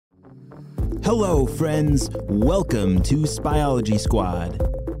Hello, friends. Welcome to Spyology Squad.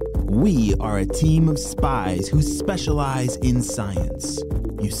 We are a team of spies who specialize in science.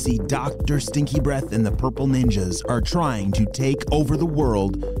 You see, Dr. Stinky Breath and the Purple Ninjas are trying to take over the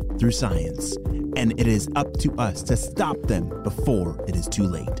world through science, and it is up to us to stop them before it is too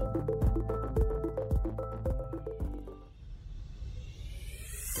late.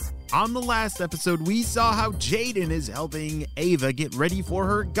 On the last episode, we saw how Jaden is helping Ava get ready for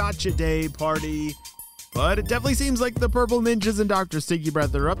her Gotcha Day party. But it definitely seems like the Purple Ninjas and Dr. Stinky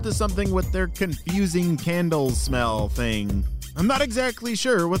Breath are up to something with their confusing candle smell thing. I'm not exactly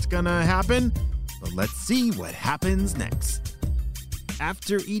sure what's gonna happen, but let's see what happens next.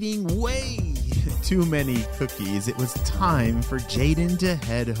 After eating way too many cookies, it was time for Jaden to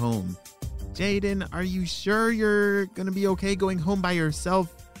head home. Jaden, are you sure you're gonna be okay going home by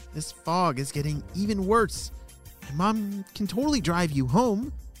yourself? This fog is getting even worse. My mom can totally drive you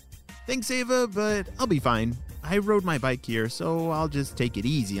home. Thanks, Ava, but I'll be fine. I rode my bike here, so I'll just take it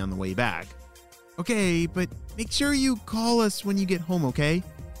easy on the way back. Okay, but make sure you call us when you get home, okay?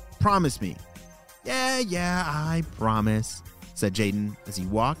 Promise me. Yeah, I promise, said Jaden as he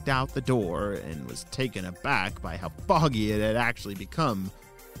walked out the door and was taken aback by how foggy it had actually become.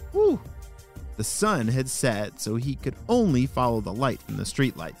 Whew. The sun had set, so he could only follow the light from the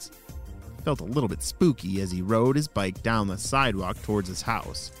streetlights. He felt a little bit spooky as he rode his bike down the sidewalk towards his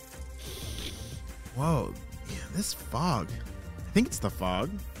house. Whoa, yeah, this fog. I think it's the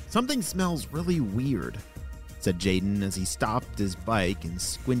fog. Something smells really weird, said Jaden as he stopped his bike and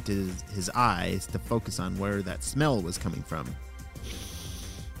squinted his eyes to focus on where that smell was coming from.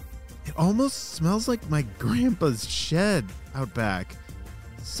 It almost smells like my grandpa's shed out back.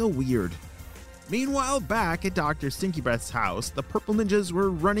 So weird. Meanwhile, back at Dr. Stinky Breath's house, the Purple Ninjas were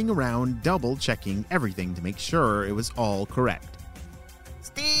running around double-checking everything to make sure it was all correct.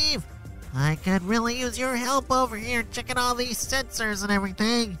 Steve, I could really use your help over here checking all these sensors and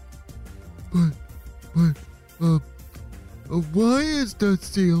everything. But, why is the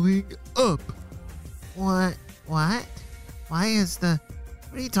ceiling up? What? Why is the...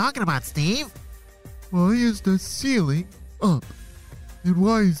 What are you talking about, Steve? Why is the ceiling up? And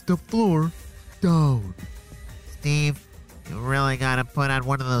why is the floor down? Steve, you really gotta put on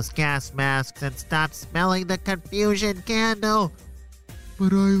one of those gas masks and stop smelling the confusion candle.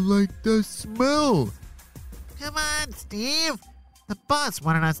 But I like the smell. Come on, Steve. The boss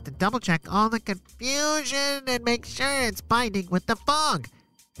wanted us to double check all the confusion and make sure it's binding with the fog.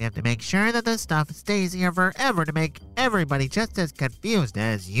 We have to make sure that the stuff stays here forever to make everybody just as confused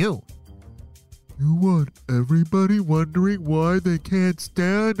as you. You want everybody wondering why they can't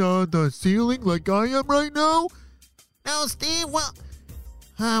stand on the ceiling like I am right now? No, Steve,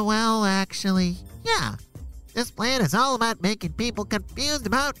 well, actually, yeah. This plan is all about making people confused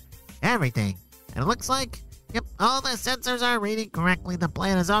about everything. And it looks like, yep, all the sensors are reading correctly. The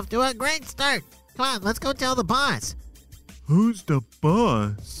plan is off to a great start. Come on, let's go tell the boss. Who's the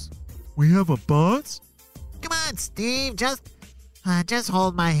boss? We have a boss? Come on, Steve, just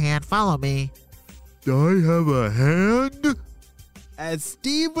hold my hand, follow me. I have a hand? As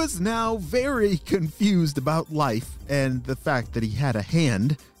Steve was now very confused about life and the fact that he had a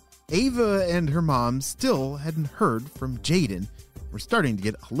hand, Ava and her mom still hadn't heard from Jaden. We're starting to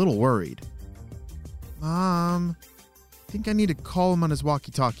get a little worried. Mom, I think I need to call him on his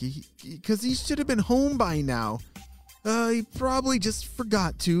walkie-talkie because he should have been home by now. He probably just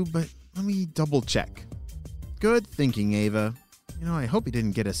forgot to, but let me double check. Good thinking, Ava. I hope he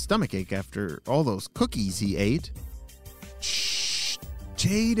didn't get a stomachache after all those cookies he ate. Shh,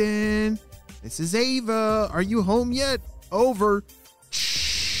 Jaden, this is Ava. Are you home yet? Over.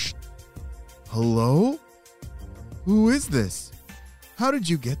 Shh. Hello? Who is this? How did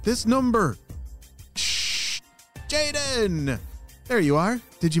you get this number? Shh, Jaden. There you are.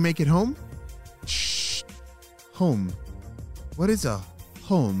 Did you make it home? Shh. Home. What is a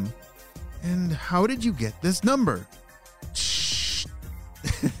home? And how did you get this number?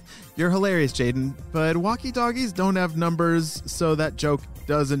 You're hilarious, Jaden, but walkie-talkies don't have numbers, so that joke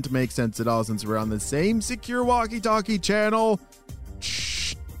doesn't make sense at all since we're on the same secure walkie-talkie channel.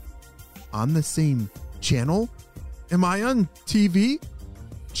 Shh. On the same channel? Am I on TV?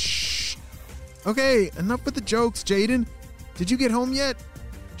 Shh. Okay, enough with the jokes, Jaden. Did you get home yet?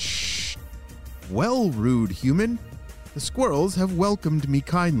 Shh. Well, rude human. The squirrels have welcomed me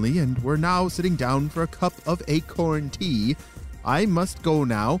kindly, and we're now sitting down for a cup of acorn tea. I must go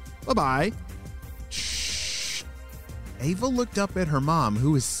now. Bye-bye. Shh. Ava looked up at her mom,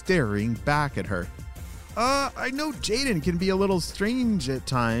 who was staring back at her. I know Jaden can be a little strange at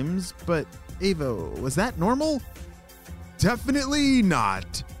times, but Ava, was that normal? Definitely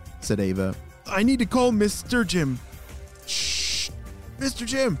not, said Ava. I need to call Mr. Jim. Shh. Mr.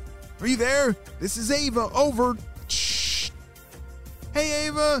 Jim, are you there? This is Ava. Over. Shh. Hey,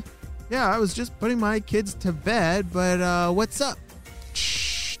 Ava. Yeah, I was just putting my kids to bed, but what's up?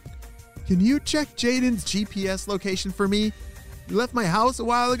 Shh. Can you check Jaden's GPS location for me? He left my house a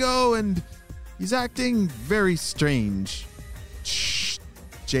while ago, and he's acting very strange. Shh.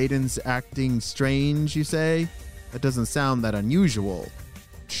 Jaden's acting strange, you say? That doesn't sound that unusual.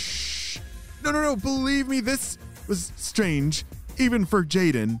 Shh. No. Believe me, this was strange, even for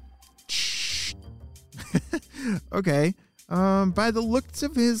Jaden. Shh. Okay. By the looks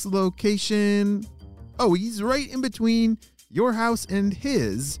of his location... Oh, he's right in between your house and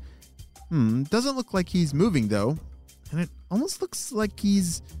his. Doesn't look like he's moving, though. And it almost looks like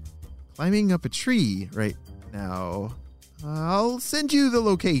he's climbing up a tree right now. I'll send you the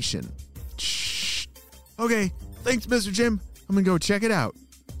location. Shh. Okay, thanks, Mr. Jim. I'm gonna go check it out.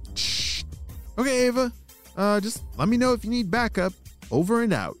 Shh. Okay, Ava. Just let me know if you need backup. Over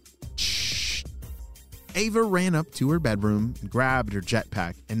and out. Shh. Ava ran up to her bedroom and grabbed her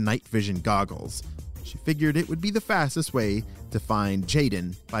jetpack and night vision goggles. She figured it would be the fastest way to find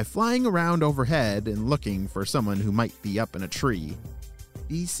Jaden by flying around overhead and looking for someone who might be up in a tree.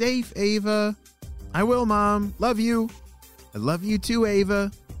 Be safe, Ava. I will, Mom. Love you. I love you too,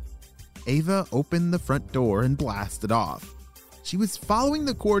 Ava. Ava opened the front door and blasted off. She was following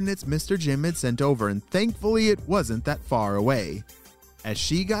the coordinates Mr. Jim had sent over, and thankfully it wasn't that far away. As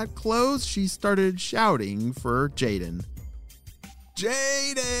she got close, she started shouting for Jaden.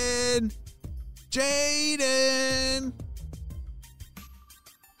 Jaden! Jaden!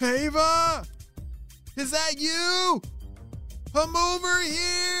 Ava! Is that you? Come over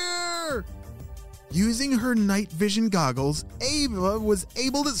here! Using her night vision goggles, Ava was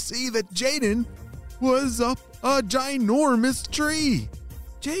able to see that Jaden was up a ginormous tree.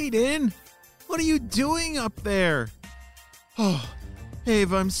 Jaden, what are you doing up there? Oh,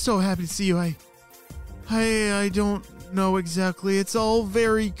 Ava, I'm so happy to see you. I don't know exactly. It's all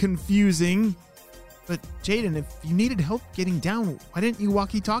very confusing. But Jaden, if you needed help getting down, why didn't you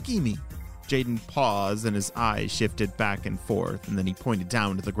walkie-talkie me? Jaden paused and his eyes shifted back and forth, and then he pointed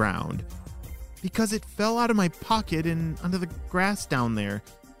down to the ground. Because it fell out of my pocket and onto the grass down there.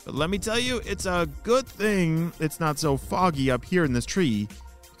 But let me tell you, it's a good thing it's not so foggy up here in this tree,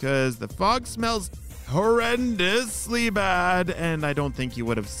 because the fog smells horrendously bad, and I don't think you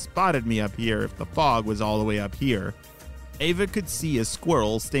would have spotted me up here if the fog was all the way up here. Ava could see a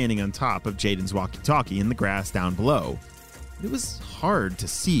squirrel standing on top of Jaden's walkie-talkie in the grass down below. It was hard to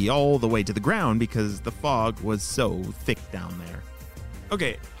see all the way to the ground because the fog was so thick down there.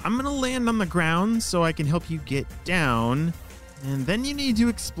 Okay, I'm gonna land on the ground so I can help you get down, and then you need to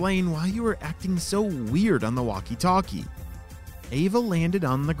explain why you were acting so weird on the walkie-talkie. Ava landed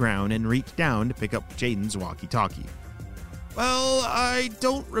on the ground and reached down to pick up Jaden's walkie-talkie. Well, I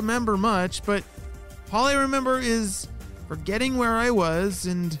don't remember much, but all I remember is forgetting where I was,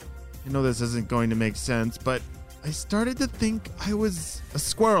 and I know this isn't going to make sense, but I started to think I was a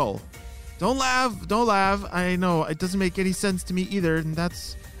squirrel. Don't laugh. I know it doesn't make any sense to me either, and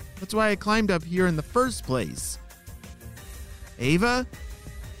that's why I climbed up here in the first place. Ava?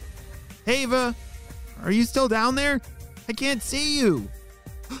 Ava, are you still down there? I can't see you.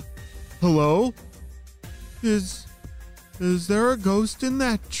 Hello? Is there a ghost in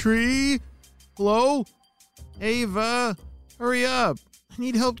that tree? Hello? Ava, hurry up. I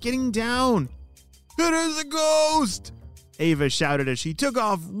need help getting down. It is a ghost! Ava shouted as she took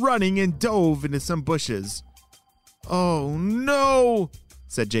off running and dove into some bushes. Oh no,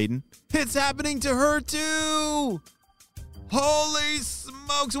 said Jaden. It's happening to her too! Holy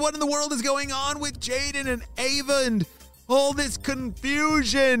smokes, what in the world is going on with Jaden and Ava and all this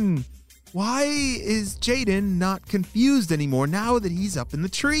confusion? Why is Jaden not confused anymore now that he's up in the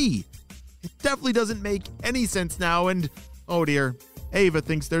tree? It definitely doesn't make any sense now, and oh dear, Ava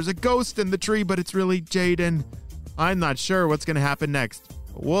thinks there's a ghost in the tree, but it's really Jaden. I'm not sure what's going to happen next.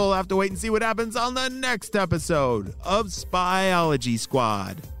 We'll have to wait and see what happens on the next episode of Spyology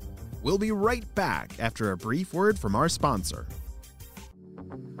Squad. We'll be right back after a brief word from our sponsor.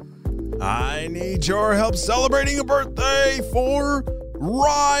 I need your help celebrating a birthday for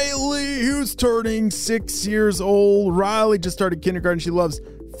Riley, who's turning 6 years old. Riley just started kindergarten. She loves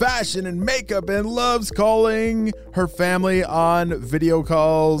fashion and makeup and loves calling her family on video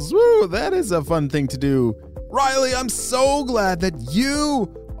calls. Woo, that is a fun thing to do. Riley, I'm so glad that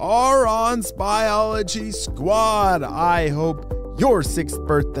you are on Spyology Squad. I hope your 6th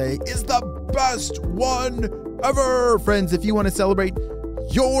birthday is the best one ever. Friends, if you want to celebrate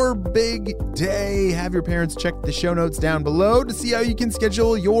your big day. Have your parents check the show notes down below to see how you can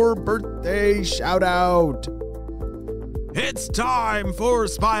schedule your birthday shout out. It's time for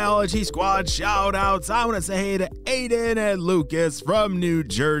Spyology Squad shout-outs. I want to say hey to Aiden and Lucas from New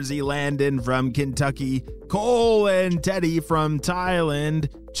Jersey, Landon from Kentucky, Cole and Teddy from Thailand,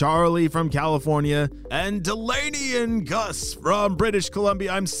 Charlie from California, and Delaney and Gus from British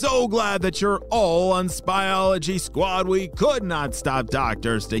Columbia. I'm so glad that you're all on Spyology Squad. We could not stop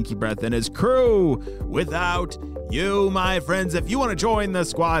Dr. Stinky Breath and his crew without you, my friends. If you want to join the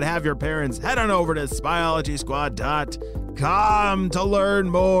squad, have your parents head on over to SpyologySquad.com to learn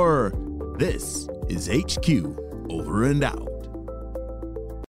more. This is HQ, over and out.